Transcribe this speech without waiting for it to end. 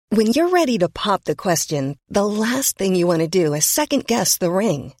When you're ready to pop the question, the last thing you want to do is second-guess the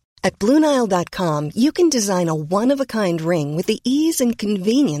ring. At BlueNile.com, you can design a one-of-a-kind ring with the ease and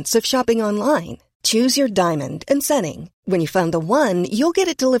convenience of shopping online. Choose your diamond and setting. When you find the one, you'll get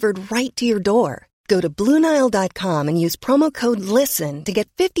it delivered right to your door. Go to BlueNile.com and use promo code LISTEN to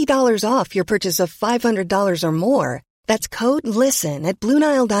get $50 off your purchase of $500 or more. That's code LISTEN at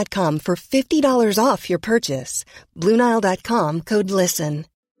BlueNile.com for $50 off your purchase. BlueNile.com, code LISTEN.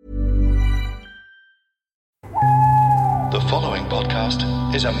 The following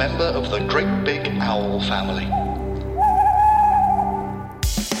podcast is a member of the Great Big Owl family.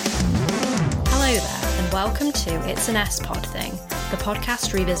 Hello there, and welcome to It's an S-Pod Thing, the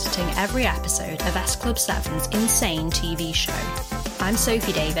podcast revisiting every episode of S Club 7's insane TV show. I'm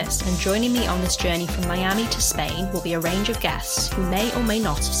Sophie Davis, and joining me on this journey from Miami to Spain will be a range of guests who may or may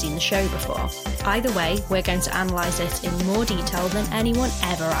not have seen the show before. Either way, we're going to analyse it in more detail than anyone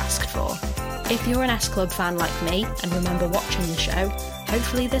ever asked for. If you're an S Club fan like me and remember watching the show,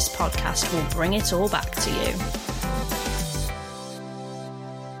 hopefully this podcast will bring it all back to you.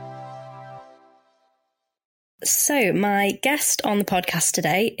 So, my guest on the podcast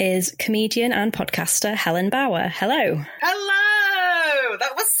today is comedian and podcaster Helen Bauer. Hello. Hello!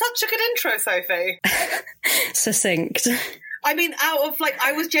 That was such a good intro, Sophie. Succinct. I mean,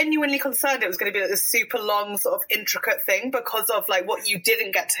 I was genuinely concerned it was going to be like this super long sort of intricate thing because of like what you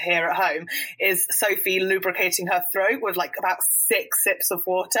didn't get to hear at home is Sophie lubricating her throat with like about 6 sips of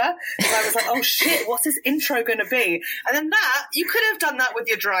water. So I was like, oh shit, what's this intro going to be? And then you could have done that with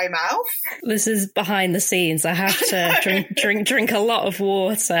your dry mouth. This is behind the scenes. I have to drink a lot of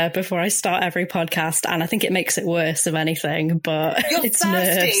water before I start every podcast, and I think it makes it worse if anything, but you're it's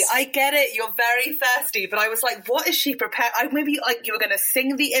thirsty. nerves. I get it. You're very thirsty, but I was like, what is she prepared? Maybe like you were going to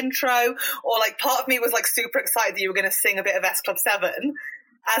sing the intro, or like part of me was like super excited that you were going to sing a bit of S Club 7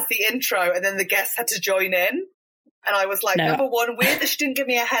 as the intro, and then the guests had to join in. And I was like, no. Number one, weird that she didn't give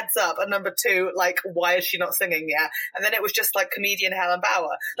me a heads up. And number two, like, why is she not singing yet? And then it was just like comedian Helen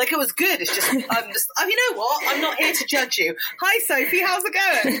Bauer. Like, it was good. It's just, you know what? I'm not here to judge you. Hi, Sophie. How's it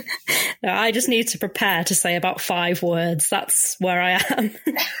going? No, I just need to prepare to say about 5 words. That's where I am.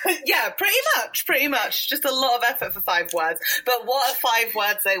 Yeah, pretty much. Just a lot of effort for 5 words. But what are 5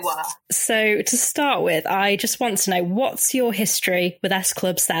 words they were? So to start with, I just want to know, what's your history with S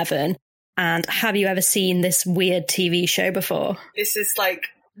Club 7? And have you ever seen this weird TV show before?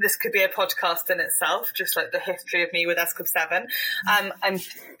 This could be a podcast in itself, just like the history of me with S Club 7. I'm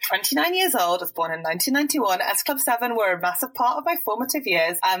 29 years old. I was born in 1991. S Club 7 were a massive part of my formative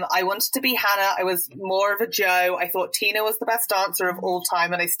years. I wanted to be Hannah. I was more of a Joe. I thought Tina was the best dancer of all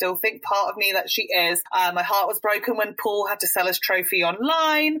time, and I still think part of me that she is. My heart was broken when Paul had to sell his trophy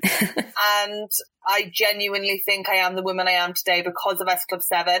online. And I genuinely think I am the woman I am today because of S Club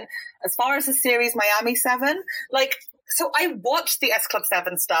 7. As far as the series Miami 7, so I watched the S Club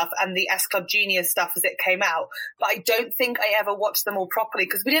 7 stuff and the S Club Genius stuff as it came out, but I don't think I ever watched them all properly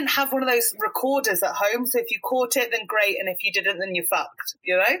because we didn't have one of those recorders at home. So if you caught it, then great. And if you didn't, then you're fucked,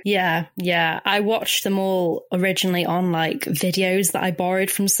 you know? Yeah. I watched them all originally on like videos that I borrowed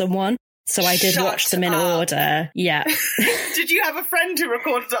from someone. So I did watch them in order. Yeah. Did you have a friend who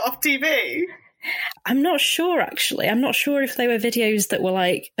recorded it off TV? I'm not sure, actually. I'm not sure if they were videos that were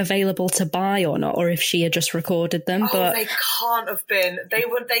like available to buy or not, or if she had just recorded them. But they can't have been. They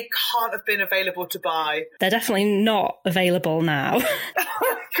can't have been available to buy. They're definitely not available now. Oh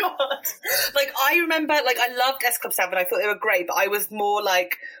my god! Like I remember, like I loved S Club 7. I thought they were great, but I was more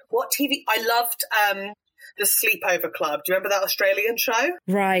like, what TV? I loved The Sleepover Club. Do you remember that Australian show?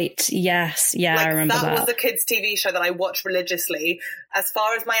 Right, yes. Yeah, I remember that. That was a kids' TV show that I watched religiously. As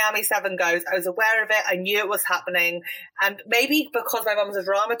far as Miami 7 goes, I was aware of it. I knew it was happening. And maybe because my mum was a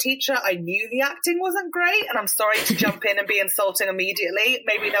drama teacher, I knew the acting wasn't great. And I'm sorry to jump in and be insulting immediately.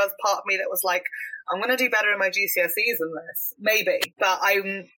 Maybe there was part of me that was like, I'm going to do better in my GCSEs than this. Maybe. But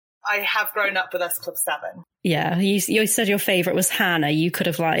I have grown up with S Club 7. Yeah, you said your favourite was Hannah. You could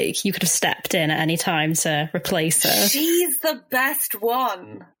have stepped in at any time to replace her. She's the best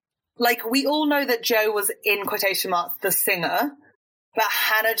one. Like, we all know that Joe was, in quotation marks, the singer, but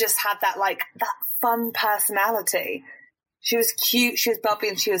Hannah just had that fun personality. She was cute, she was bubbly,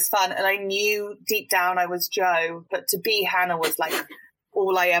 and she was fun, and I knew deep down I was Joe, but to be Hannah was like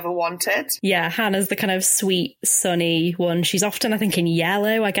all I ever wanted. Yeah, Hannah's the kind of sweet, sunny one. She's often, I think, in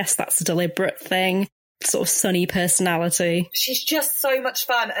yellow. I guess that's a deliberate thing. Sort of sunny personality. She's just so much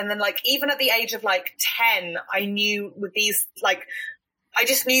fun. And then, like, even at the age of, 10, I knew with these, I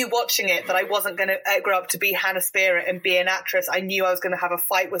just knew watching it that I wasn't going to grow up to be Hannah Spirit and be an actress. I knew I was going to have a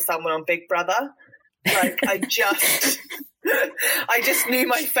fight with someone on Big Brother. Like, I just knew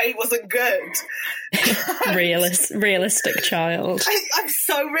my fate wasn't good. Realistic child. I'm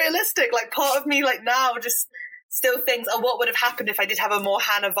so realistic. Like, part of me, like, now just still thinks, oh, what would have happened if I did have a more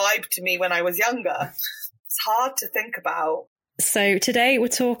Hannah vibe to me when I was younger? It's hard to think about. So today we're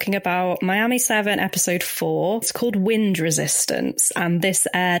talking about Miami 7 episode 4. It's called Wind Resistance, and this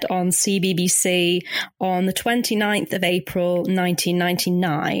aired on CBBC on the 29th of April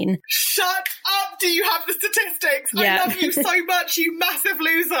 1999. Shut up! Do you have the statistics? Yeah. I love you so much, you massive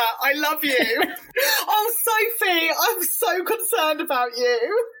loser. I love you. Oh, Sophie, I'm so concerned about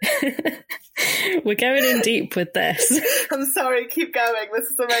you. We're going in deep with this. I'm sorry, keep going. This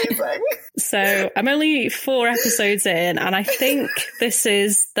is amazing. So I'm only 4 episodes in, and I think this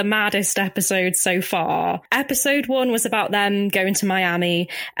is the maddest episode so far. Episode 1 was about them going to Miami.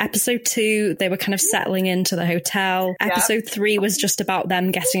 Episode 2, they were kind of settling into the hotel. Episode 3 was just about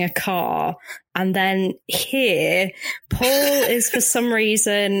them getting a car. And then here, Paul is for some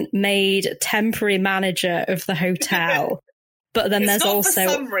reason made temporary manager of the hotel. But then there's also... for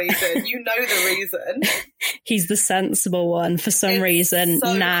some reason, you know the reason. He's the sensible one for some reason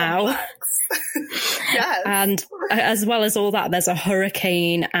so now. Yes. And as well as all that, there's a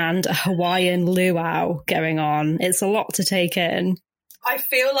hurricane and a Hawaiian luau going on. It's a lot to take in. I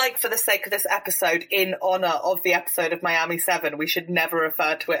feel like for the sake of this episode, in honour of the episode of Miami 7, we should never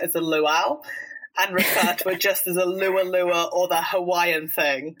refer to it as a luau and refer to it just as a lua or the Hawaiian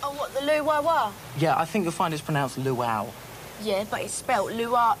thing. Oh, what, the luau? Yeah, I think you'll find it's pronounced luau. Yeah, but it's spelt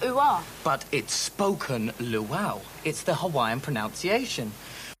luau. But it's spoken luau. It's the Hawaiian pronunciation.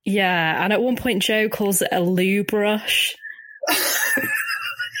 Yeah, and at one point Joe calls it a loo brush.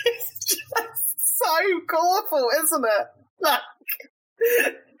 It's just so awful, isn't it? Like,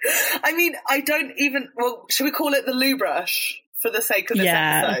 I mean, I don't even... Well, should we call it the loo brush for the sake of this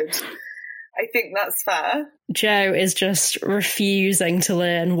episode? I think that's fair. Joe is just refusing to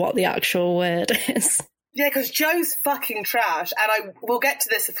learn what the actual word is. Yeah, because Joe's fucking trash, and we'll get to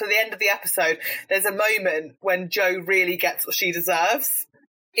this for the end of the episode. There's a moment when Joe really gets what she deserves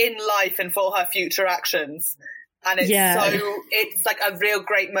in life and for her future actions. And it's like a real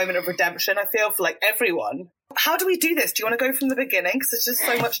great moment of redemption, I feel, for like everyone. How do we do this? Do you want to go from the beginning? Because there's just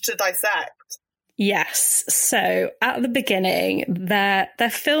so much to dissect. Yes. So at the beginning, they're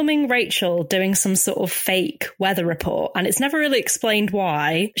filming Rachel doing some sort of fake weather report, and it's never really explained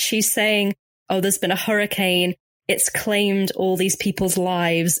why. She's saying, oh, there's been a hurricane. It's claimed all these people's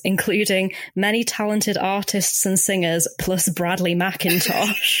lives, including many talented artists and singers, plus Bradley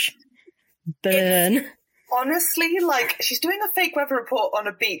McIntosh. Burn. It's honestly, like, she's doing a fake weather report on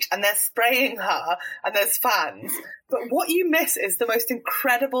a beach and they're spraying her and there's fans. But what you miss is the most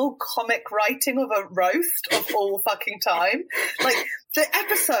incredible comic writing of a roast of all fucking time. Like, the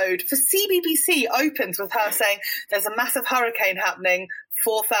episode for CBBC opens with her saying, there's a massive hurricane happening,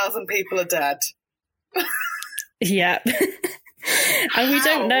 4,000 people are dead. Yeah. And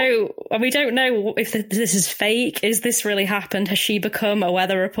we don't know if this is fake. Is this really happened? Has she become a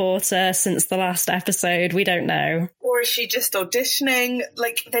weather reporter since the last episode? We don't know. Or is she just auditioning?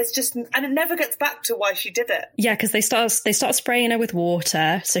 Like, there's just... And it never gets back to why she did it. Yeah, because they start spraying her with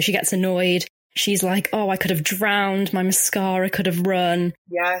water, so she gets annoyed. She's like, oh, I could have drowned, my mascara could have run.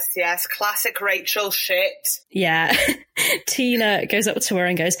 Yes, classic Rachel shit. Yeah. Tina goes up to her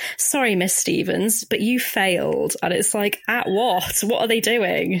and goes, sorry, Miss Stevens, but you failed. And it's like, at what? What are they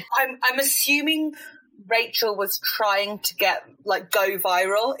doing? I'm assuming Rachel was trying to go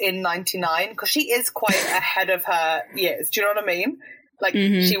viral in 99, because she is quite ahead of her years. Do you know what I mean? Like,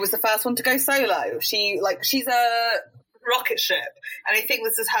 She was the first one to go solo. She's a rocket ship, and I think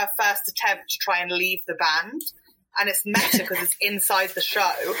this is her first attempt to try and leave the band, and it's meta because it's inside the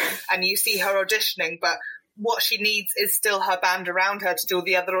show and you see her auditioning, but what she needs is still her band around her to do all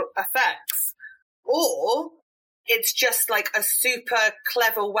the other effects. Or it's just like a super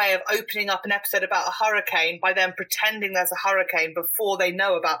clever way of opening up an episode about a hurricane by them pretending there's a hurricane before they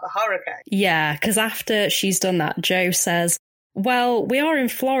know about the hurricane. Yeah, because after she's done that, Joe says, well, we are in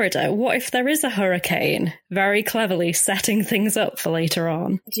Florida. What if there is a hurricane? Very cleverly setting things up for later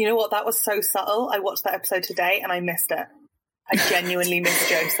on. Do you know what? That was so subtle. I watched that episode today and I missed it. I genuinely missed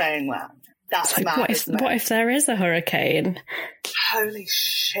Joe saying that. That's like, mad, what if there is a hurricane? Holy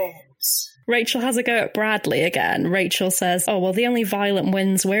shit. Rachel has a go at Bradley again. Rachel says, oh, well, the only violent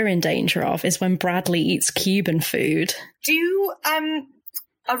winds we're in danger of is when Bradley eats Cuban food.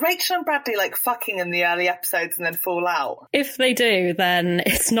 Are Rachel and Bradley like fucking in the early episodes and then fall out? If they do, then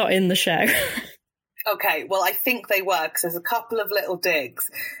it's not in the show. Okay, well, I think they were, because there's a couple of little digs,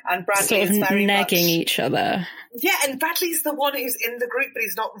 and Bradley sort of is very negging much... each other. Yeah, and Bradley's the one who's in the group, but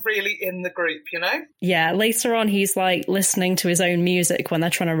he's not really in the group, you know? Yeah, later on he's like listening to his own music when they're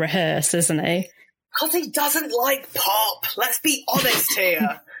trying to rehearse, isn't he? Because he doesn't like pop. Let's be honest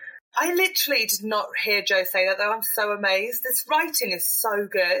here. I literally did not hear Joe say that, though. I'm so amazed. This writing is so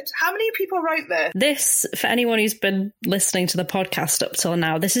good. How many people wrote this? This, for anyone who's been listening to the podcast up till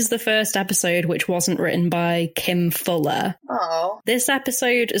now, this is the first episode which wasn't written by Kim Fuller. Oh. This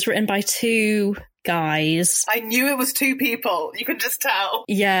episode is written by two guys. I knew it was two people. You can just tell.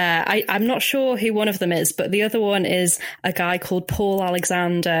 Yeah, I'm not sure who one of them is, but the other one is a guy called Paul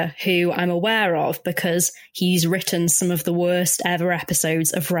Alexander, who I'm aware of because he's written some of the worst ever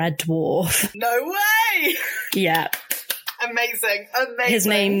episodes of Red Dwarf. No way! Yeah. Amazing. His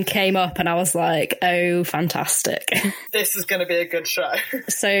name came up and I was like, oh, fantastic. This is going to be a good show.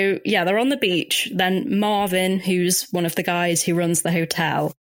 So, yeah, they're on the beach. Then Marvin, who's one of the guys who runs the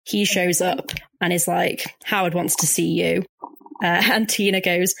hotel, he shows up and is like, Howard wants to see you. And Tina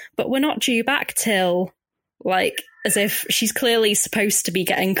goes, but we're not due back till, like, as if she's clearly supposed to be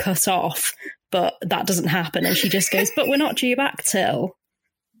getting cut off, but that doesn't happen. And she just goes, but we're not due back till.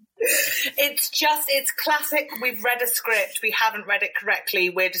 It's classic. We've read a script. We haven't read it correctly.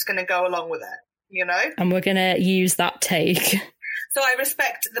 We're just going to go along with it, you know? And we're going to use that take. So I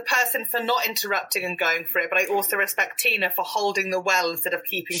respect the person for not interrupting and going for it, but I also respect Tina for holding the well instead of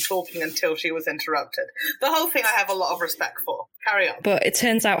keeping talking until she was interrupted. The whole thing I have a lot of respect for. Carry on. But it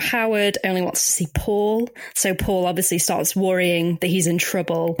turns out Howard only wants to see Paul, so Paul obviously starts worrying that he's in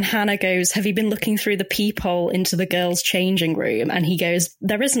trouble. And Hannah goes, have you been looking through the peephole into the girls' changing room? And he goes,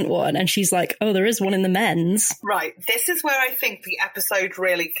 there isn't one. And she's like, oh, there is one in the men's. Right, this is where I think the episode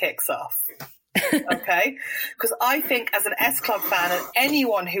really kicks off. Okay, because I think as an S Club fan and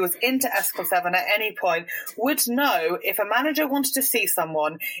anyone who was into S Club 7 at any point would know if a manager wanted to see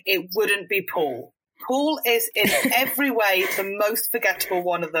someone, it wouldn't be Paul. Paul is in every way the most forgettable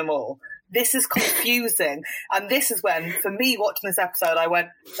one of them all. This is confusing, and this is when, for me watching this episode, I went,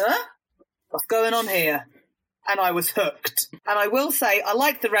 huh? What's going on here? And I was hooked. And I will say, I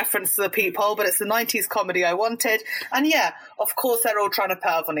like the reference to the peephole, but it's the 90s comedy I wanted. And yeah, of course they're all trying to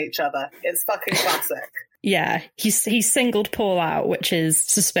perv on each other. It's fucking classic. Yeah, he singled Paul out, which is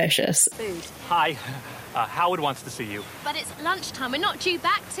suspicious. Food. Hi, Howard wants to see you. But it's lunchtime, we're not due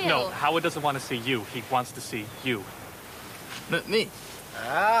back till... No, Howard doesn't want to see you. He wants to see you. Me?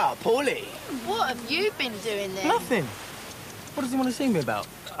 Ah, Paulie. What have you been doing there? Nothing. What does he want to see me about?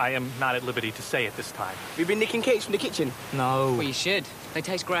 I am not at liberty to say at this time. We've been nicking cakes from the kitchen. No. Well, you should. They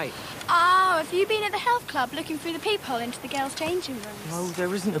taste great. Oh, have you been at the health club looking through the peephole into the girls' changing rooms? No,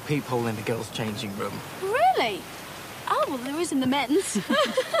 there isn't a peephole in the girls' changing room. Really? Oh, well, there is in the men's.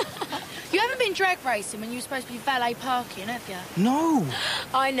 You haven't been drag racing when you were supposed to be valet parking, have you? No.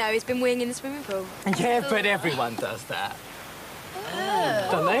 I know, he's been winging the swimming pool. Yeah, but everyone does that.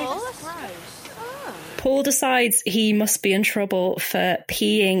 Don't they? Oh, that's gross. Paul decides he must be in trouble for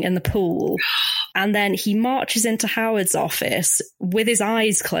peeing in the pool. And then he marches into Howard's office with his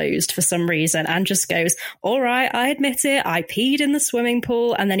eyes closed for some reason and just goes, all right, I admit it, I peed in the swimming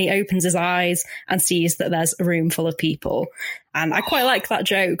pool. And then he opens his eyes and sees that there's a room full of people. And I quite like that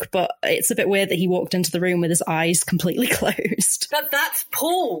joke, but it's a bit weird that he walked into the room with his eyes completely closed. But that's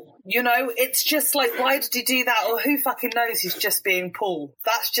Paul, you know? It's just like, why did he do that? Or who fucking knows he's just being Paul?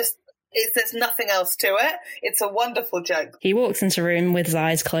 That's just... there's nothing else to it. It's a wonderful joke. He walks into a room with his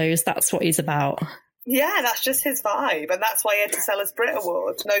eyes closed. That's what he's about. Yeah, that's just his vibe, and that's why he had to sell his Brit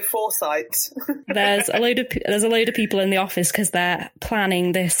Award. No foresight. There's a load of people in the office because they're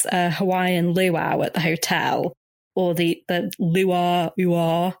planning this Hawaiian luau at the hotel, or the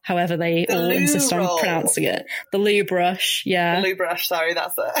luau, however they all insist on pronouncing it. The loo brush, yeah. The loo brush, sorry,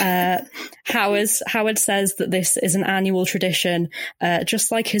 that's it. Howard says that this is an annual tradition,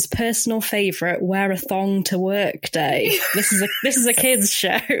 just like his personal favourite wear a thong to work day. This is a kids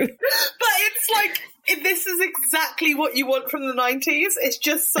show. But it's like, this is exactly what you want from the 90s. It's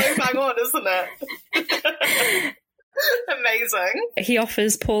just so bang on, isn't it? Amazing. He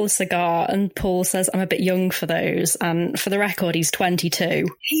offers Paul a cigar and Paul says, I'm a bit young for those. And for the record, he's 22.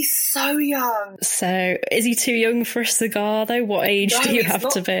 He's so young. So is he too young for a cigar though? What age do you have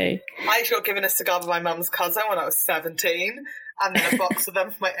to be? I got given a cigar by my mum's cousin when I was 17 and then a box of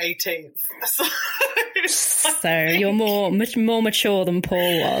them for my 18th. So you're more mature than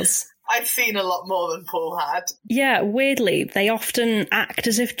Paul was. I'd seen a lot more than Paul had. Yeah, weirdly, they often act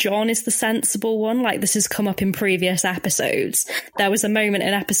as if John is the sensible one. Like, this has come up in previous episodes. There was a moment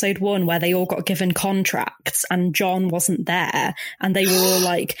in episode 1 where they all got given contracts and John wasn't there. And they were all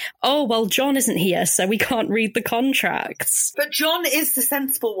like, oh, well, John isn't here, so we can't read the contracts. But John is the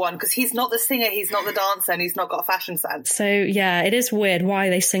sensible one because he's not the singer, he's not the dancer, and he's not got a fashion sense. So, yeah, it is weird why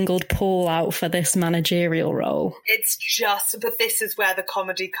they singled Paul out for this managerial role. It's just, but this is where the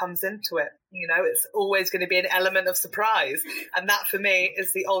comedy comes into it. You know, it's always going to be an element of surprise. And that, for me,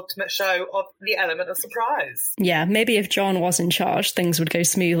 is the ultimate show of the element of surprise. Yeah, maybe if John was in charge, things would go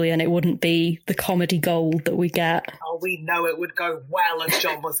smoothly and it wouldn't be the comedy gold that we get. Oh, we know it would go well if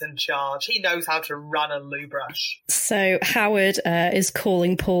John was in charge. He knows how to run a loo brush. So Howard is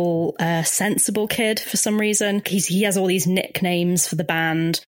calling Paul a sensible kid for some reason. He has all these nicknames for the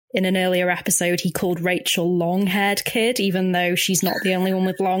band. In an earlier episode, he called Rachel long-haired kid, even though she's not the only one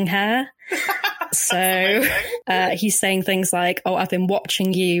with long hair. So he's saying things like, oh, I've been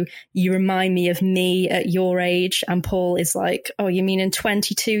watching you. You remind me of me at your age. And Paul is like, oh, you mean in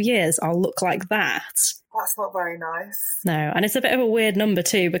 22 years I'll look like that? That's not very nice. No, and it's a bit of a weird number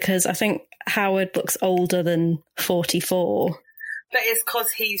too, because I think Howard looks older than 44. But it's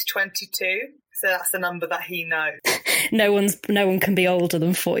because he's 22. So that's the number that he knows. No one can be older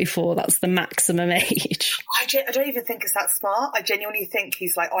than 44. That's the maximum age. I don't even think it's that smart. I genuinely think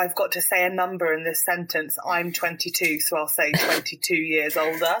he's like, oh, I've got to say a number in this sentence. I'm 22, so I'll say 22 years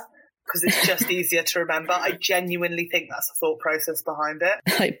older. Because it's just easier to remember. I genuinely think that's the thought process behind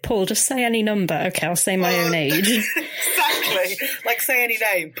it. Like, Paul, just say any number. Okay, I'll say my own age. Exactly. Like, say any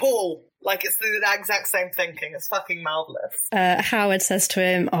name. Paul. Like, it's the exact same thinking. It's fucking marvellous. Howard says to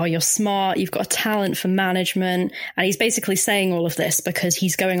him, oh, you're smart, you've got a talent for management. And he's basically saying all of this because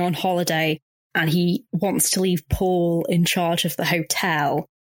he's going on holiday and he wants to leave Paul in charge of the hotel.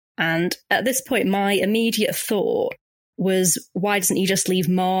 And at this point, my immediate thought was, why doesn't he just leave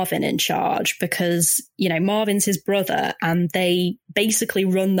Marvin in charge? Because, you know, Marvin's his brother and they basically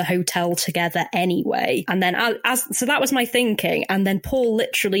run the hotel together anyway. And then so that was my thinking. And then Paul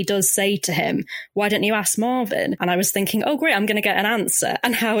literally does say to him, why don't you ask Marvin? And I was thinking, oh, great, I'm going to get an answer.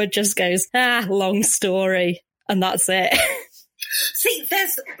 And Howard just goes, long story. And that's it. See,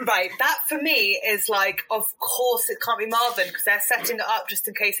 that for me is like, of course it can't be Marvin because they're setting it up just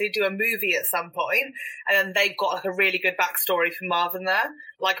in case they do a movie at some point, and then they've got like a really good backstory for Marvin there.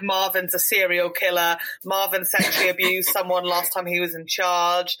 Like, Marvin's a serial killer, Marvin sexually abused someone last time he was in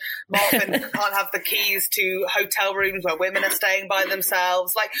charge, Marvin can't have the keys to hotel rooms where women are staying by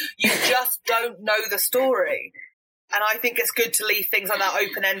themselves. Like, you just don't know the story. And I think it's good to leave things like that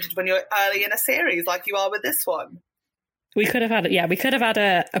open-ended when you're early in a series like you are with this one. We could have had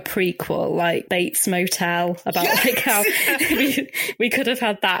a prequel like Bates Motel about like how we could have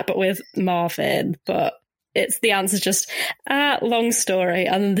had that, but with Marvin. But the answer's just long story,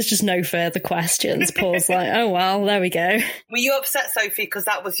 and then there's just no further questions. Paul's like, oh well, there we go. Were you upset, Sophie, because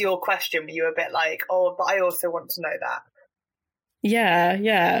that was your question? Were you a bit like, oh, but I also want to know that?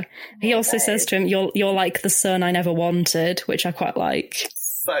 Yeah. He also says to him, "You're like the son I never wanted," which I quite like.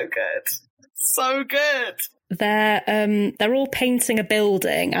 So good. They're all painting a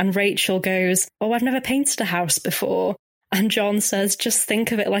building and Rachel goes, oh, I've never painted a house before. And John says, just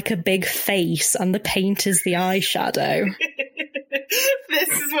think of it like a big face and the paint is the eyeshadow. This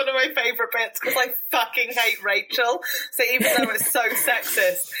is one of my favourite bits because I fucking hate Rachel. So even though it's so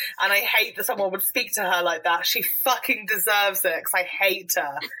sexist and I hate that someone would speak to her like that, she fucking deserves it because I hate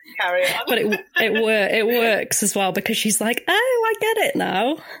her. Carry on. But it works as well because she's like, oh, I get it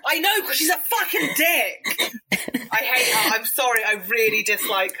now. I know, because she's a fucking dick. I hate her. I'm sorry. I really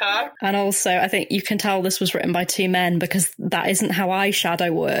dislike her. And also, I think you can tell this was written by two men because that isn't how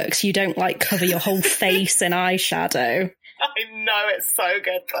eyeshadow works. You don't like cover your whole face in eyeshadow. I know, it's so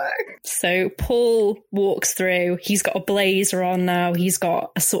good though. So Paul walks through. He's got a blazer on now. He's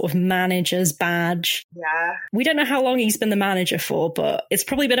got a sort of manager's badge. Yeah. We don't know how long he's been the manager for, but it's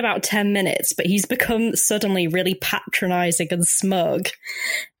probably been about 10 minutes. But he's become suddenly really patronising and smug.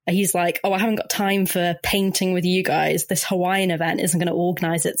 He's like, oh, I haven't got time for painting with you guys. This Hawaiian event isn't going to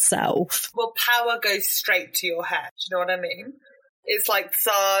organise itself. Well, power goes straight to your head. Do you know what I mean? It's like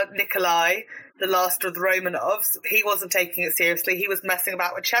Tsar Nikolai, the last of the Romanovs. He wasn't taking it seriously. He was messing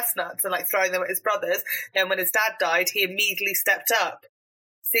about with chestnuts and like throwing them at his brothers. Then when his dad died, he immediately stepped up.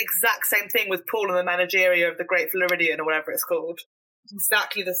 It's the exact same thing with Paul and the Manageria of the Great Floridian or whatever it's called.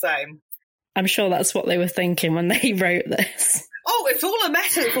 Exactly the same. I'm sure that's what they were thinking when they wrote this. Oh, it's all a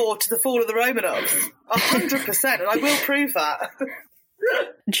metaphor to the fall of the Romanovs. 100%, and I will prove that.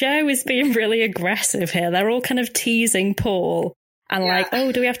 Joe is being really aggressive here. They're all kind of teasing Paul. And like,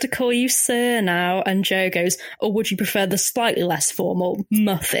 oh, do we have to call you sir now? And Joe goes, oh, would you prefer the slightly less formal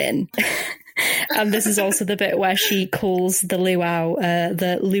muffin? And this is also the bit where she calls the luau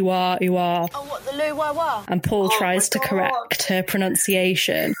the luau-ua. Oh, what, the luau-ua? And Paul tries to correct her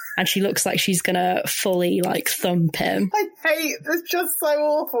pronunciation, and she looks like she's gonna fully like thump him. I hate it's just so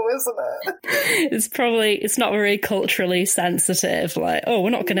awful, isn't it? It's not very culturally sensitive. Like, oh, we're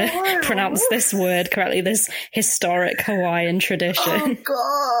not gonna pronounce this word correctly, this historic Hawaiian tradition. Oh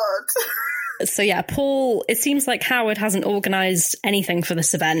God. So yeah, Paul, it seems like Howard hasn't organised anything for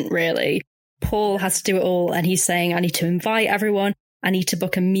this event, really. Paul has to do it all, and he's saying, I need to invite everyone. I need to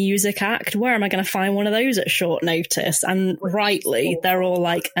book a music act. Where am I going to find one of those at short notice? And rightly, they're all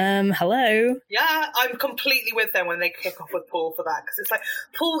like, hello. Yeah, I'm completely with them when they kick off with Paul for that. Because it's like,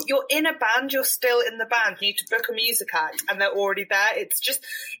 Paul, you're in a band, you're still in the band. You need to book a music act, and they're already there.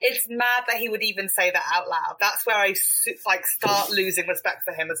 It's mad that he would even say that out loud. That's where I start losing respect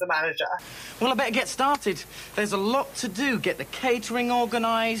for him as a manager. Well, I better get started. There's a lot to do. Get the catering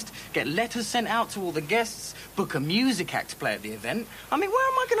organised, get letters sent out to all the guests, book a music act to play at the event. I mean, where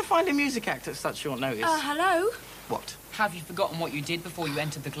am I going to find a music act at such short notice? Hello? What? Have you forgotten what you did before you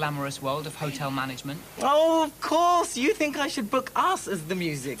entered the glamorous world of hotel management? Oh, of course. You think I should book us as the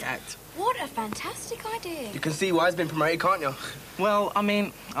music act? What a fantastic idea. You can see why it's been promoted, can't you? Well, I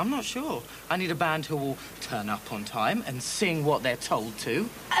mean, I'm not sure. I need a band who will turn up on time and sing what they're told to.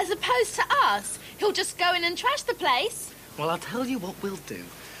 As opposed to us, who'll just go in and trash the place. Well, I'll tell you what we'll do.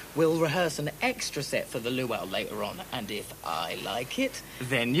 We'll rehearse an extra set for the luau later on, and if I like it,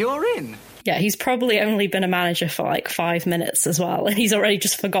 then you're in. Yeah, he's probably only been a manager for like 5 minutes as well, and he's already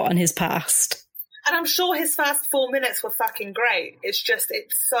just forgotten his past. And I'm sure his first 4 minutes were fucking great. It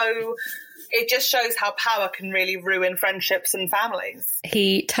just shows how power can really ruin friendships and families.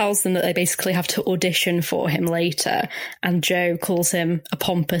 He tells them that they basically have to audition for him later, and Joe calls him a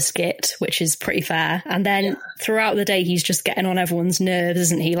pompous git, which is pretty fair. And then throughout the day, he's just getting on everyone's nerves,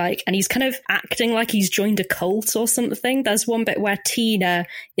 isn't he? And he's kind of acting like he's joined a cult or something. There's one bit where Tina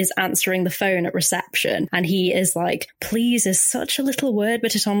is answering the phone at reception, and he is like, please is such a little word,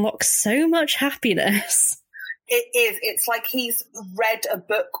 but it unlocks so much happiness. It is. It's like he's read a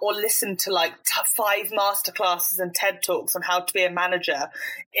book or listened to 5 masterclasses and TED Talks on how to be a manager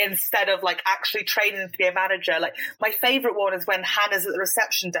instead of actually training to be a manager. My favourite one is when Hannah's at the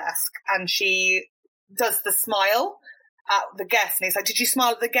reception desk and she does the smile at the guest, and he's like, did you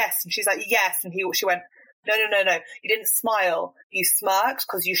smile at the guest? And she's like, yes. And she went, no, you didn't smile. You smirked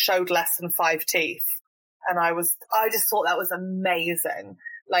because you showed less than 5 teeth. And I just thought that was amazing.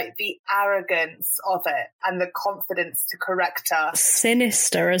 The arrogance of it and the confidence to correct her.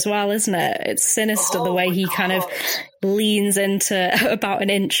 Sinister as well, isn't it? It's sinister the way he kind of leans into about an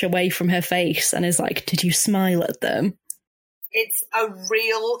inch away from her face and is like, did you smile at them? It's a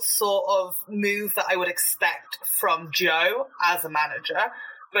real sort of move that I would expect from Joe as a manager,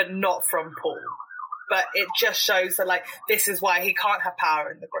 but not from Paul. But it just shows that, this is why he can't have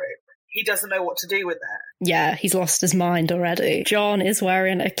power in the group. He doesn't know what to do with it. Yeah, he's lost his mind already. John is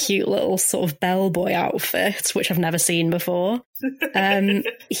wearing a cute little sort of bellboy outfit, which I've never seen before.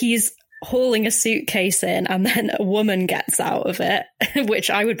 He's hauling a suitcase in, and then a woman gets out of it, which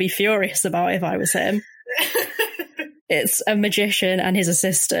I would be furious about if I was him. It's a magician and his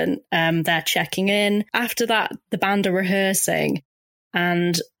assistant. They're checking in. After that, the band are rehearsing,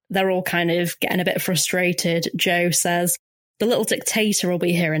 and they're all kind of getting a bit frustrated. Joe says, the little dictator will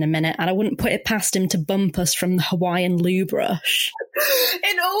be here in a minute, and I wouldn't put it past him to bump us from the Hawaiian loo brush.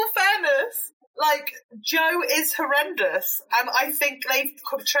 In all fairness, Joe is horrendous, and I think they've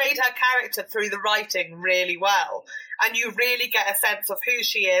portrayed her character through the writing really well, and you really get a sense of who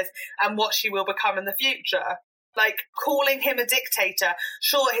she is and what she will become in the future. Calling him a dictator,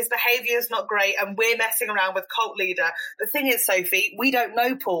 sure, his behaviour is not great, and we're messing around with cult leader. The thing is, Sophie, we don't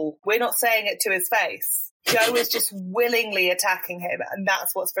know Paul. We're not saying it to his face. Joe is just willingly attacking him, and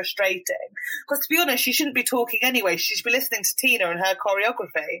that's what's frustrating. Because to be honest, she shouldn't be talking anyway. She should be listening to Tina and her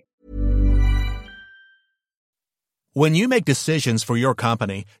choreography. When you make decisions for your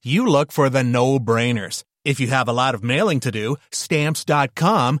company, you look for the no-brainers. If you have a lot of mailing to do,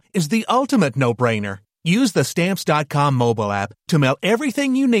 Stamps.com is the ultimate no-brainer. Use the Stamps.com mobile app to mail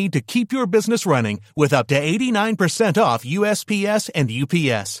everything you need to keep your business running with up to 89% off USPS and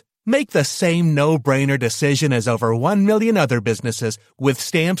UPS. Make the same no-brainer decision as over 1 million other businesses with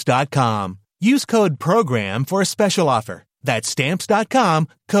Stamps.com. Use code PROGRAM for a special offer. That's Stamps.com,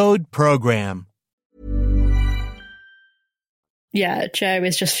 code PROGRAM. Yeah, Joe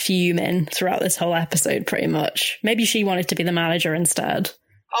is just fuming throughout this whole episode, pretty much. Maybe she wanted to be the manager instead.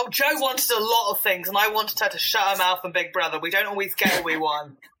 Oh, Jo wanted a lot of things, and I wanted her to shut her mouth on Big Brother. We don't always get what we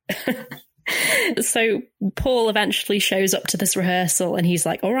want. So Paul eventually shows up to this rehearsal and he's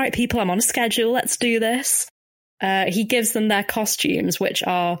like, all right, people, I'm on a schedule. Let's do this. He gives them their costumes, which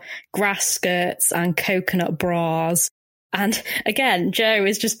are grass skirts and coconut bras. And again, Jo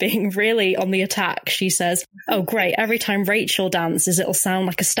is just being really on the attack. She says, oh, great. Every time Rachel dances, it'll sound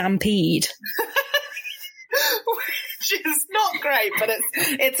like a stampede. Which is not great, but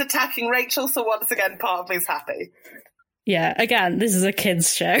it's attacking Rachel. So once again, part of me's happy. Yeah, again, this is a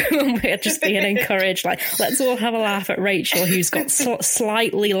kids' show. We're just being encouraged, like, let's all have a laugh at Rachel, who's got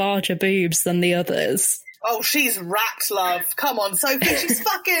slightly larger boobs than the others. Oh, she's racked, love. Come on, Sophie,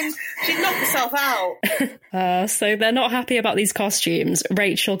 she knocked herself out. So they're not happy about these costumes.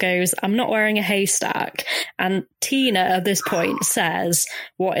 Rachel goes, I'm not wearing a haystack. And Tina, at this point, says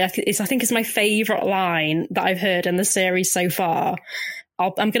what I think is my favourite line that I've heard in the series so far.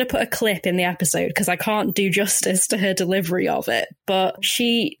 I'm going to put a clip in the episode because I can't do justice to her delivery of it. But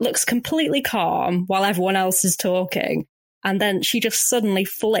she looks completely calm while everyone else is talking. And then she just suddenly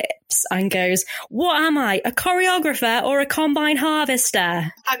flips and goes, what am I, a choreographer or a combine harvester?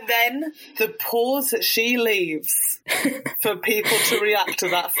 And then the pause that she leaves for people to react to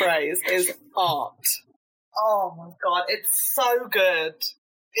that phrase is art. Oh my God, it's so good.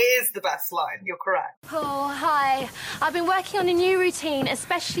 It is the best line, you're correct. Oh, hi. I've been working on a new routine,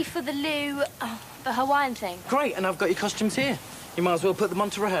 especially for the the Hawaiian thing. Great, and I've got your costumes here. You might as well put them on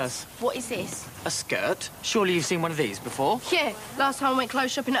to rehearse. What is this? A skirt? Surely you've seen one of these before? Yeah, last time I went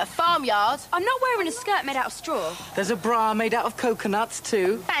clothes shopping at a farmyard. I'm not wearing a skirt made out of straw. There's a bra made out of coconuts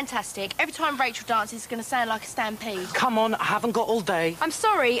too. Fantastic. Every time Rachel dances, it's going to sound like a stampede. Come on, I haven't got all day. I'm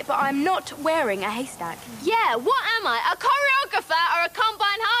sorry, but I'm not wearing a haystack. Yeah, what am I? A choreographer or a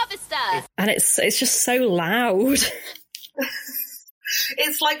combine harvester? And it's just so loud.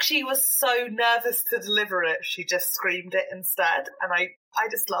 It's like she was so nervous to deliver it, she just screamed it instead. And I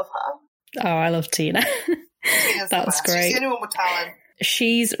just love her. Oh, I love Tina. That's great. She's the only one with talent.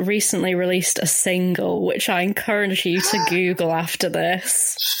 She's recently released a single, which I encourage you to Google after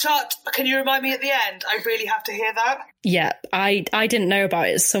this. Can you remind me at the end? I really have to hear that. Yeah, I didn't know about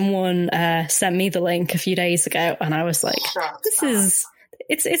it. Someone sent me the link a few days ago, and I was like,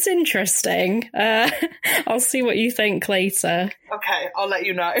 It's interesting. I'll see what you think later. Okay, I'll let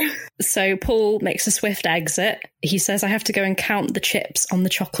you know. So Paul makes a swift exit. He says, I have to go and count the chips on the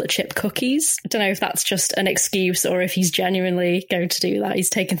chocolate chip cookies. I don't know if that's just an excuse or if he's genuinely going to do that. He's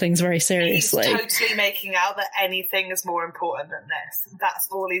taking things very seriously. He's totally making out that anything is more important than this. That's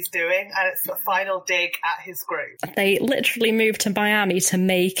all he's doing, and it's the final dig at his group. They literally moved to Miami to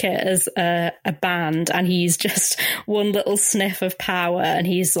make it as a band, and he's just one little sniff of power, and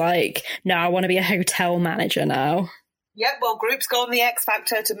he's like, no, I want to be a hotel manager now. Yep, well, groups go on the X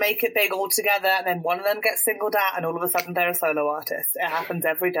Factor to make it big all together, and then one of them gets singled out, and all of a sudden they're a solo artist. It happens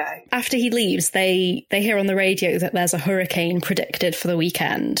every day. After he leaves, they hear on the radio that there's a hurricane predicted for the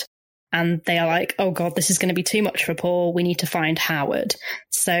weekend. And they are like, oh God, this is going to be too much for Paul. We need to find Howard.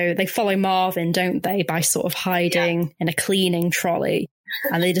 So they follow Marvin, don't they, by sort of hiding in a cleaning trolley.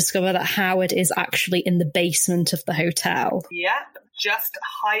 And they discover that Howard is actually in the basement of the hotel. Yep, just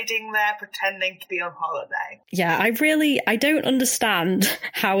hiding there, pretending to be on holiday. Yeah, I don't understand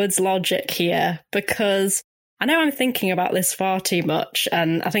Howard's logic here, because I know I'm thinking about this far too much,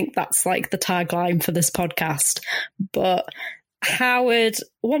 and I think that's like the tagline for this podcast, but Howard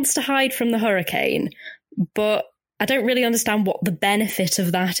wants to hide from the hurricane, but I don't really understand what the benefit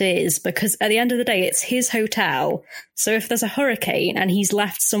of that is, because at the end of the day, it's his hotel. So if there's a hurricane and he's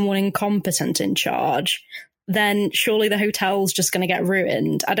left someone incompetent in charge, then surely the hotel's just going to get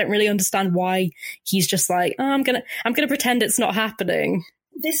ruined. I don't really understand why he's just like, oh, I'm gonna pretend it's not happening.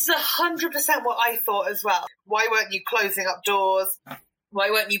 This is 100% what I thought as well. Why weren't you closing up doors? Why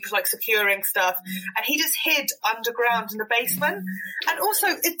weren't you like securing stuff? And he just hid underground in the basement. And also,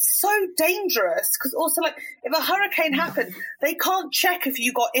 it's so dangerous because also, like, if a hurricane happened, they can't check if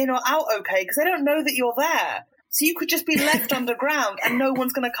you got in or out okay because they don't know that you're there. So you could just be left underground and no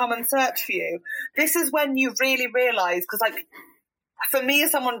one's going to come and search for you. This is when you really realise, because, like, for me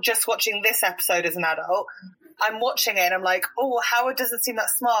as someone just watching this episode as an adult, I'm watching it and I'm like, oh, Howard doesn't seem that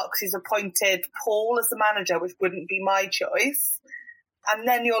smart because he's appointed Paul as the manager, which wouldn't be my choice. And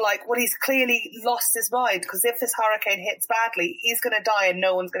then you're like, well, he's clearly lost his mind because if this hurricane hits badly, he's going to die and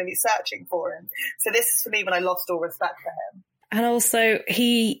no one's going to be searching for him. So this is for me when I lost all respect for him. And also,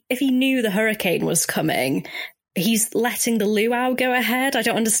 if he knew the hurricane was coming, he's letting the luau go ahead. I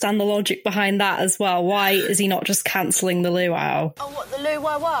don't understand the logic behind that as well. Why is he not just cancelling the luau? Oh, what, the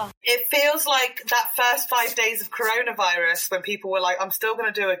luau? It feels like that first 5 days of coronavirus when people were like, I'm still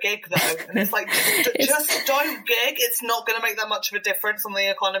going to do a gig though. And it's like, just don't gig. It's not going to make that much of a difference on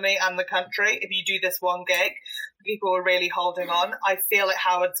the economy and the country if you do this one gig. People were really holding on. I feel like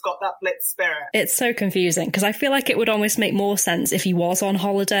Howard's got that blitz spirit. It's so confusing because I feel like it would almost make more sense if he was on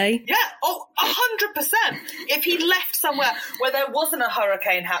holiday. Yeah, 100%. If he left somewhere where there wasn't a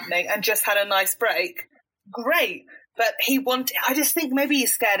hurricane happening and just had a nice break, great. But I just think maybe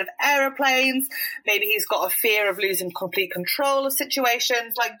he's scared of aeroplanes. Maybe he's got a fear of losing complete control of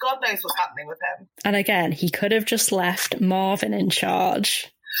situations. Like, God knows what's happening with him. And again, he could have just left Marvin in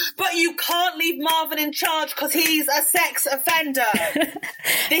charge. But you can't leave Marvin in charge because he's a sex offender.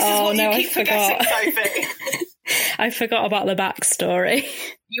 This is what you keep forgetting, Sophie. I forgot about the backstory.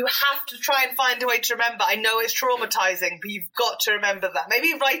 You have to try and find a way to remember. I know it's traumatizing, but you've got to remember that.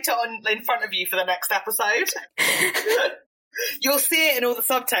 Maybe write it in front of you for the next episode. You'll see it in all the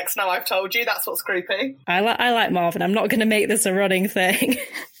subtext now I've told you. That's what's creepy. I like Marvin. I'm not going to make this a running thing.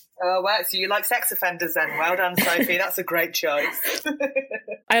 Oh, wow. So you like sex offenders then? Well done, Sophie. That's a great choice.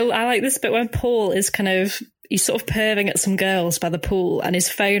 I like this bit when Paul is he's sort of perving at some girls by the pool and his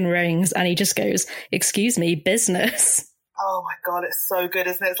phone rings and he just goes, "Excuse me, business." Oh my God, it's so good,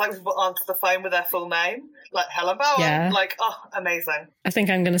 isn't it? It's like people answer the phone with their full name. Like, Helen Bowen. Yeah. Like, oh, amazing. I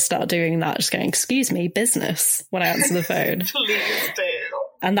think I'm going to start doing that, just going, "Excuse me, business," when I answer the phone. Please do.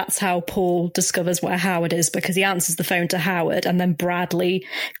 And that's how Paul discovers where Howard is, because he answers the phone to Howard and then Bradley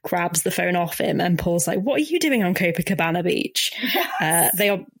grabs the phone off him and Paul's like, "What are you doing on Copacabana Beach?" Yes.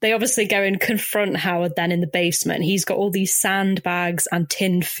 They obviously go and confront Howard then in the basement. He's got all these sandbags and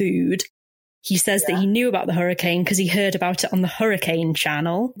tinned food. He says that he knew about the hurricane because he heard about it on the Hurricane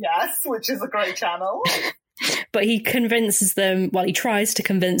Channel. Yes, which is a great channel. But he convinces them, he tries to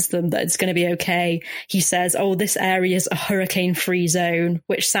convince them that it's going to be okay. He says, "Oh, this area is a hurricane-free zone,"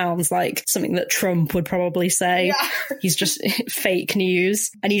 which sounds like something that Trump would probably say. Yeah. He's just fake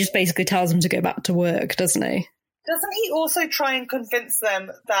news. And he just basically tells them to go back to work, doesn't he? Doesn't he also try and convince them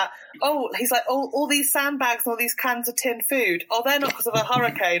that, he's like, all these sandbags and all these cans of tinned food, they're not because of a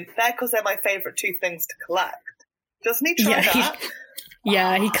hurricane, they're because they're my favourite 2 things to collect. Doesn't he try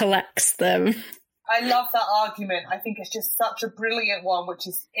that? He collects them. I love that argument. I think it's just such a brilliant one, which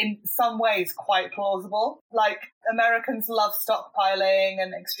is in some ways quite plausible. Like, Americans love stockpiling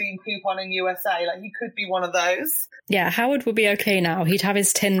and extreme couponing USA. Like, he could be one of those. Yeah, Howard would be okay now. He'd have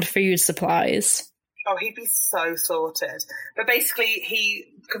his tinned food supplies. Oh, he'd be so sorted. But basically, he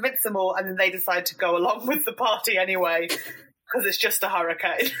convinced them all, and then they decide to go along with the party anyway, because it's just a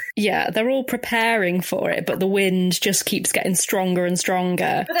hurricane. Yeah, they're all preparing for it, but the wind just keeps getting stronger and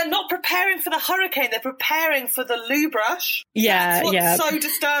stronger. But they're not preparing for the hurricane, they're preparing for the loo brush. Yeah, That's what's so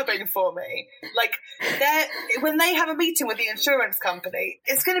disturbing for me. Like, when they have a meeting with the insurance company,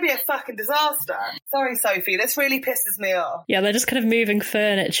 it's going to be a fucking disaster. Sorry, Sophie, this really pisses me off. Yeah, they're just kind of moving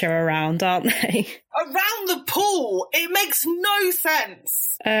furniture around, aren't they? Around the pool! It makes no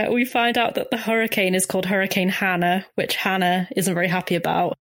sense! We find out that the hurricane is called Hurricane Hannah, which Hannah isn't very happy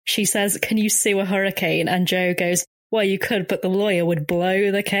about. She says, "Can you sue a hurricane?" And Joe goes, "Well, you could, but the lawyer would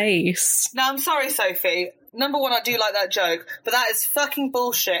blow the case." Now, I'm sorry, Sophie. Number one, I do like that joke, but that is fucking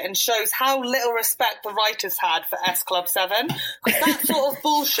bullshit and shows how little respect the writers had for S Club 7. Because that sort of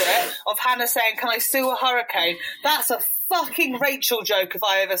bullshit of Hannah saying, "Can I sue a hurricane?" That's a fucking Rachel joke if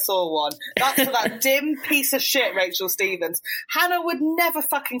I ever saw one. That's for that dim piece of shit, Rachel Stevens. Hannah would never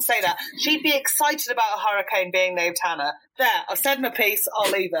fucking say that. She'd be excited about a hurricane being named Hannah. There, I've said my piece, I'll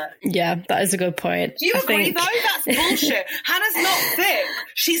leave it. Yeah, that is a good point. Do you agree, though? That's bullshit. Hannah's not thick.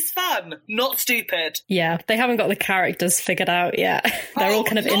 She's fun, not stupid. Yeah, they haven't got the characters figured out yet. They're all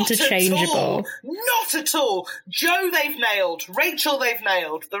kind of interchangeable. Not at all. Joe they've nailed. Rachel they've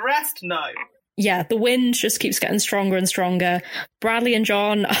nailed. The rest, no. Yeah, the wind just keeps getting stronger and stronger. Bradley and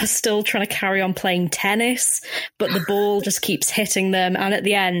John are still trying to carry on playing tennis, but the ball just keeps hitting them. And at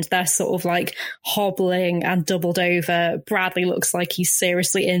the end, they're sort of like hobbling and doubled over. Bradley looks like he's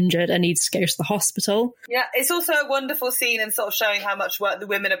seriously injured and needs to go to the hospital. Yeah, it's also a wonderful scene and sort of showing how much work the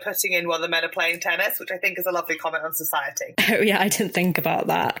women are putting in while the men are playing tennis, which I think is a lovely comment on society. Oh, yeah, I didn't think about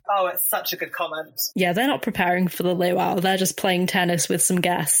that. Oh, it's such a good comment. Yeah, they're not preparing for the luau. They're just playing tennis with some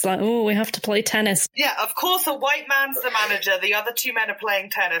guests. Like, oh, we have to play tennis. Yeah, of course, a white man's the manager, the other 2 men are playing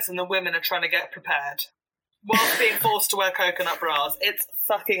tennis, and the women are trying to get prepared whilst being forced to wear coconut bras. It's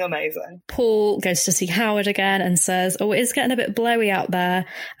fucking amazing. Paul goes to see Howard again and says, "Oh, it is getting a bit blowy out there."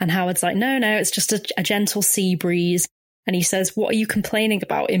 And Howard's like, no, it's just a gentle sea breeze. And he says, what are you complaining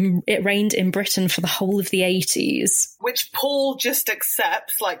about? It rained in Britain for the whole of the 80s. Which Paul just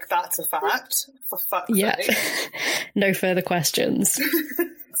accepts, like, that's a fact. For fuck's sake. No further questions.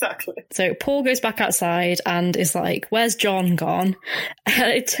 Exactly. So Paul goes back outside and is like, where's John gone?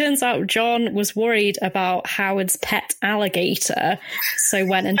 It turns out John was worried about Howard's pet alligator, so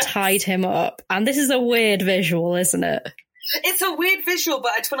went and tied him up. And this is a weird visual, isn't it? It's a weird visual,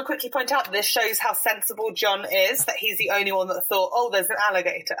 but I just want to quickly point out this shows how sensible John is, that he's the only one that thought, oh, there's an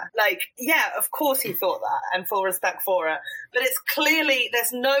alligator. Like, yeah, of course he thought that, and full respect for it. But it's clearly,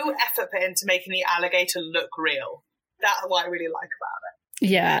 there's no effort put into making the alligator look real. That's what I really like about it.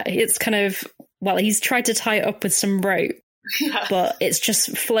 Yeah, it's kind of, well, he's tried to tie it up with some rope, but it's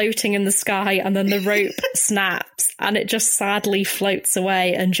just floating in the sky, and then the rope snaps, and it just sadly floats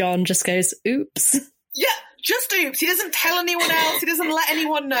away, and John just goes, oops. Yeah. Just oops. He doesn't tell anyone else. He doesn't let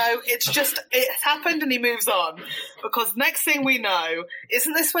anyone know. It's just, it's happened and he moves on. Because next thing we know,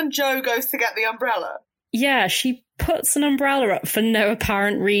 isn't this when Jo goes to get the umbrella? Yeah, she puts an umbrella up for no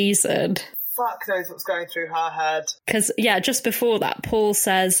apparent reason. Fuck knows what's going through her head. Because, yeah, just before that, Paul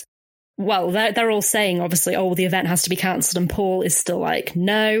says, well, they're all saying, obviously, oh, the event has to be cancelled, and Paul is still like,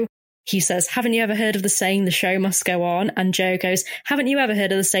 no. He says, haven't you ever heard of the saying, the show must go on? And Jo goes, haven't you ever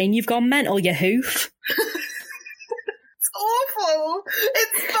heard of the saying, you've gone mental, you hoof? It's awful.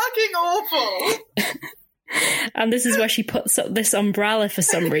 It's fucking awful. And this is where she puts up this umbrella for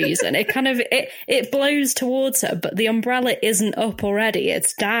some reason. It kind of, it blows towards her, but the umbrella isn't up already.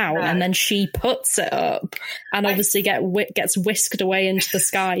 It's down, and then she puts it up and obviously gets whisked away into the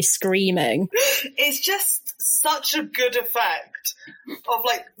sky screaming. It's just such a good effect of,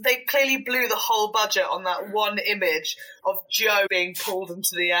 like, they clearly blew the whole budget on that one image of Jo being pulled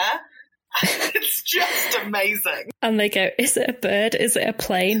into the air. It's just amazing. And they go, is it a bird? Is it a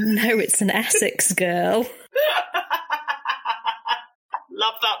plane? No, it's an Essex girl.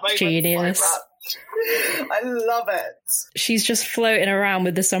 Love that moment. Genius. So much. I love it. She's just floating around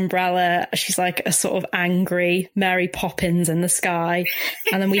with this umbrella. She's like a sort of angry Mary Poppins in the sky.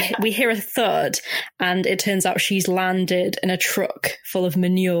 And then we hear a thud, and it turns out she's landed in a truck full of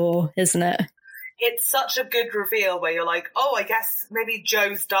manure, isn't it? It's such a good reveal where you're like, oh, I guess maybe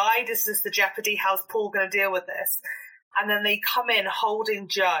Jo's died. Is this the jeopardy? How's Paul going to deal with this? And then they come in holding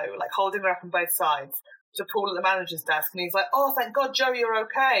Jo, like holding her up on both sides, to Paul at the manager's desk. And he's like, oh, thank God, Jo, you're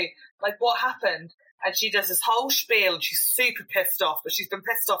okay. Like, what happened? And she does this whole spiel, and she's super pissed off, but she's been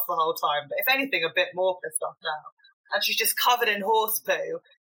pissed off the whole time. But if anything, a bit more pissed off now. And she's just covered in horse poo.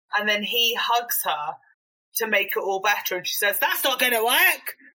 And then he hugs her to make it all better. And she says, that's not going to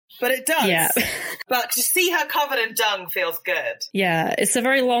work. But it does. Yeah. But to see her covered in dung feels good. Yeah, it's a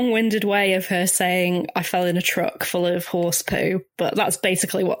very long-winded way of her saying, I fell in a truck full of horse poo, but that's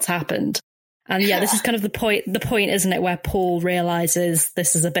basically what's happened. And yeah, this is kind of the point, isn't it, where Paul realises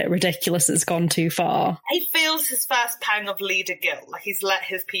this is a bit ridiculous, it's gone too far. He feels his first pang of leader guilt, like he's let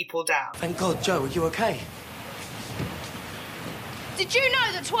his people down. Thank God, Jo, are you okay? Did you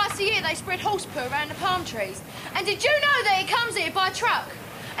know that twice a year they spread horse poo around the palm trees? And did you know that it comes here by truck?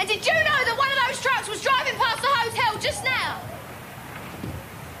 And did you know that one of those trucks was driving past the hotel just now?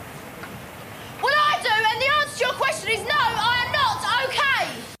 Well, I do, and the answer to your question is no, I am not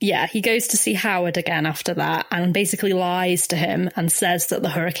okay. Yeah, he goes to see Howard again after that and basically lies to him and says that the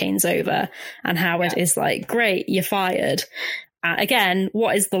hurricane's over. And Howard is like, great, you're fired. Again,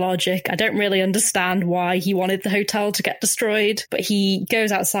 what is the logic? I don't really understand why he wanted the hotel to get destroyed, but he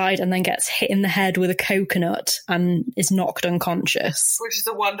goes outside and then gets hit in the head with a coconut and is knocked unconscious. Which is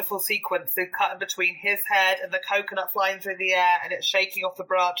a wonderful sequence. They've cut in between his head and the coconut flying through the air and it's shaking off the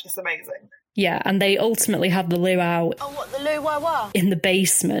branch. It's amazing. Yeah, and they ultimately have the luau what, the luau? In the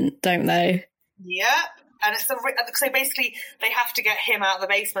basement, don't they? Yep. And it's so basically they have to get him out of the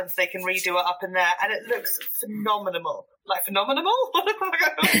basement so they can redo it up in there, and it looks phenomenal. Like phenomenal?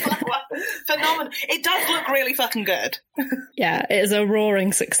 Phenomenal. It does look really fucking good. Yeah, it is a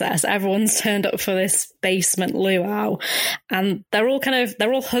roaring success. Everyone's turned up for this basement luau, and they're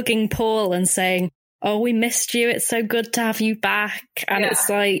all hugging Paul and saying, oh, we missed you, it's so good to have you back. And it's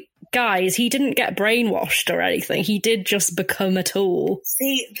like, guys, he didn't get brainwashed or anything. He did just become a tool.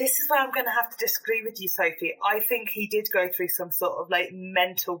 See, this is where I'm going to have to disagree with you, Sophie. I think he did go through some sort of, like,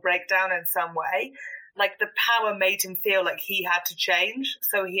 mental breakdown in some way. Like, the power made him feel like he had to change,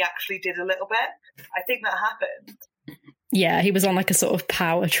 so he actually did a little bit. I think that happened. Yeah, he was on, like, a sort of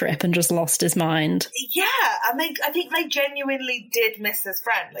power trip and just lost his mind. Yeah, and I think they genuinely did miss his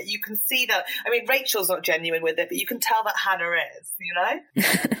friend. Like, you can see that. I mean, Rachel's not genuine with it, but you can tell that Hannah is, you know?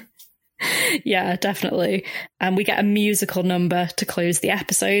 Yeah, definitely. And we get a musical number to close the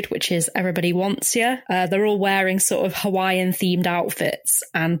episode, which is Everybody Wants Ya. They're all wearing sort of Hawaiian-themed outfits,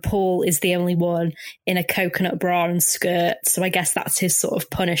 and Paul is the only one in a coconut bra and skirt, so I guess that's his sort of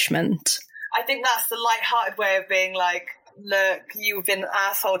punishment. I think that's the light-hearted way of being like, look, you've been an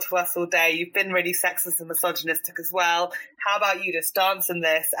asshole to us all day. You've been really sexist and misogynistic as well. How about you just dance in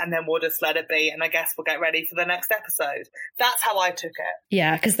this and then we'll just let it be, and I guess we'll get ready for the next episode. That's how I took it.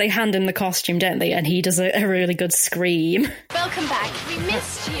 Yeah, because they hand him the costume, don't they? And he does a really good scream. Welcome back. We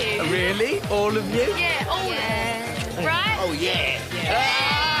missed you. Really? All of you? Yeah, all of us. Right? Oh, yeah.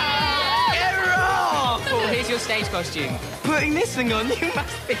 Get her off! Paul, here's your stage costume. Putting this thing on? You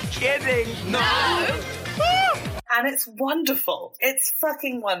must be kidding. No! And it's wonderful. It's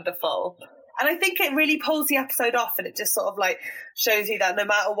fucking wonderful. And I think it really pulls the episode off, and it just sort of like shows you that no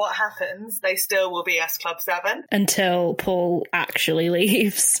matter what happens, they still will be S Club 7. Until Paul actually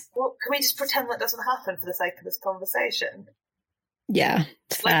leaves. Well, can we just pretend that doesn't happen for the sake of this conversation? Yeah,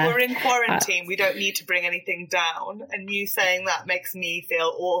 fair. Like, we're in quarantine, we don't need to bring anything down, and you saying that makes me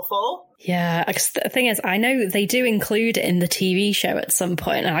feel awful. Yeah, the thing is, I know they do include it in the TV show at some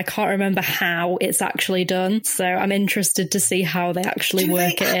point, and I can't remember how it's actually done, so I'm interested to see how they actually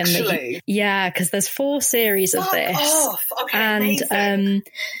work it in. Yeah, because there's 4 series of this. Okay, and amazing.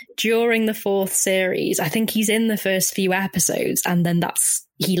 During the 4th series, I think he's in the first few episodes, and then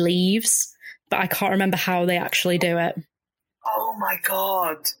he leaves, but I can't remember how they actually do it. Oh my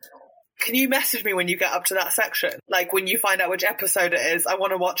God. Can you message me when you get up to that section? Like when you find out which episode it is, I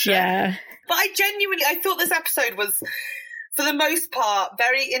want to watch it. Yeah. But I thought this episode was, for the most part,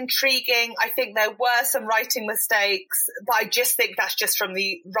 very intriguing. I think there were some writing mistakes, but I just think that's just from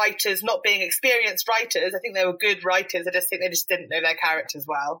the writers not being experienced writers. I think they were good writers. I just think they just didn't know their characters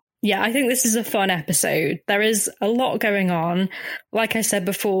well. Yeah, I think this is a fun episode. There is a lot going on. Like I said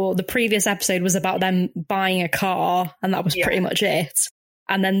before, the previous episode was about them buying a car, and that was pretty much it.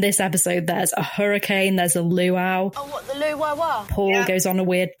 And then this episode, there's a hurricane, there's a luau. Oh, what, the luau? Paul goes on a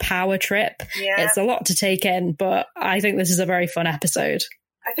weird power trip. Yeah. It's a lot to take in, but I think this is a very fun episode.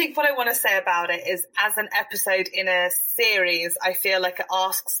 I think what I want to say about it is, as an episode in a series, I feel like it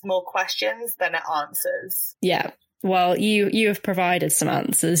asks more questions than it answers. Yeah. Well, you have provided some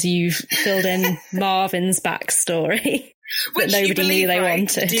answers. You've filled in Marvin's backstory that nobody knew they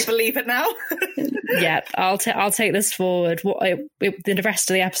wanted. Do you believe it now? Yeah, I'll take this forward. The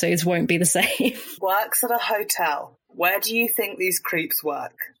rest of the episodes won't be the same. Works at a hotel. Where do you think these creeps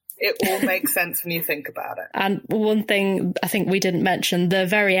work? It all makes sense when you think about it. And one thing I think we didn't mention, the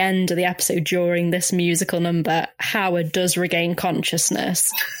very end of the episode during this musical number, Howard does regain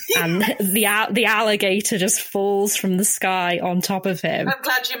consciousness and the alligator just falls from the sky on top of him. I'm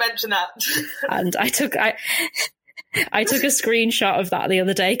glad you mentioned that. And I took a screenshot of that the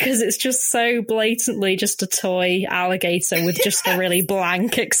other day because it's just so blatantly just a toy alligator with just a really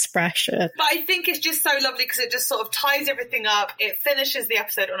blank expression. But I think it's just so lovely because it just sort of ties everything up. It finishes the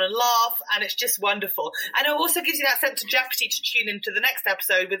episode on a laugh, and it's just wonderful. And it also gives you that sense of jeopardy to tune into the next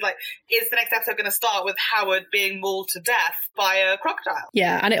episode with, like, is the next episode going to start with Howard being mauled to death by a crocodile?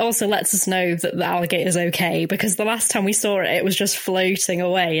 Yeah, and it also lets us know that the alligator's okay, because the last time we saw it, it was just floating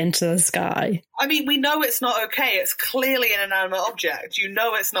away into the sky. I mean, we know it's not okay. It's clearly an inanimate object. You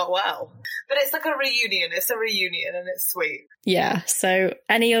know it's not well. But it's like a reunion. It's a reunion, and it's sweet. Yeah, so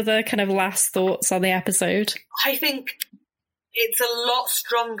any other kind of last thoughts on the episode? I think it's a lot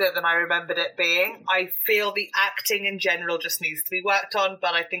stronger than I remembered it being. I feel the acting in general just needs to be worked on,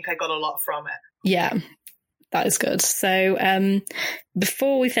 but I think I got a lot from it. Yeah, that is good. So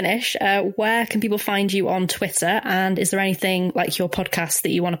before we finish, where can people find you on Twitter? And is there anything like your podcast that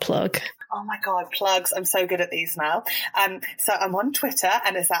you want to plug? Oh my God, plugs. I'm so good at these now. So I'm on Twitter,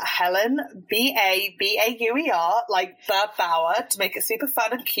 and it's at Helen, Bauer, like the Bauer, to make it super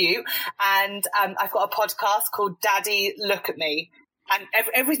fun and cute. And I've got a podcast called Daddy Look at Me. And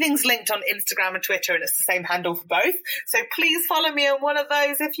everything's linked on Instagram and Twitter, and it's the same handle for both. So please follow me on one of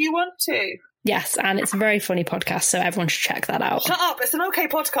those if you want to. Yes, and it's a very funny podcast, so everyone should check that out. Shut up, it's an okay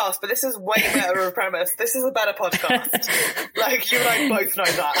podcast, but this is way better of a premise. This is a better podcast. Like, you and I both know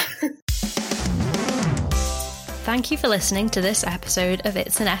that. Thank you for listening to this episode of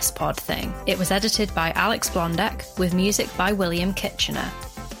It's an S-Pod Thing. It was edited by Alex Blondek with music by William Kitchener.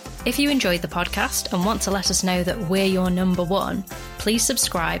 If you enjoyed the podcast and want to let us know that we're your number one, please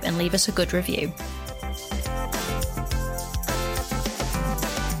subscribe and leave us a good review.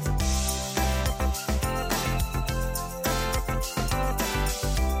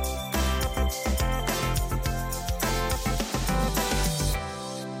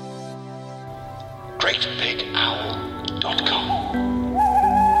 GreatBigOwl.com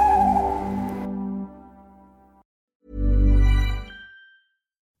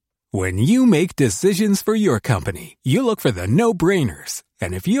When you make decisions for your company, you look for the no-brainers.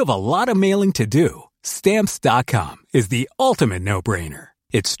 And if you have a lot of mailing to do, Stamps.com is the ultimate no-brainer.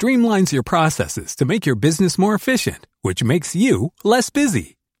 It streamlines your processes to make your business more efficient, which makes you less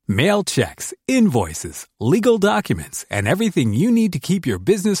busy. Mail checks, invoices, legal documents, and everything you need to keep your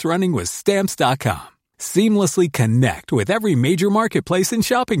business running with Stamps.com. Seamlessly connect with every major marketplace and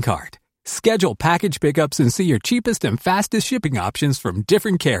shopping cart. Schedule package pickups and see your cheapest and fastest shipping options from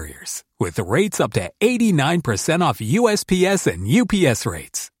different carriers, with rates up to 89% off USPS and UPS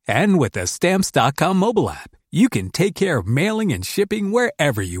rates. And with the Stamps.com mobile app, you can take care of mailing and shipping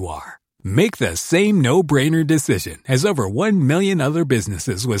wherever you are. Make the same no-brainer decision as over 1 million other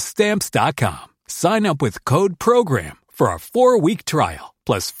businesses with Stamps.com. Sign up with code PROGRAM for a 4-week trial,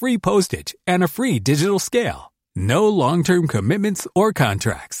 plus free postage and a free digital scale. No long-term commitments or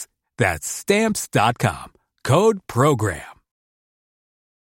contracts. That's Stamps.com. Code PROGRAM.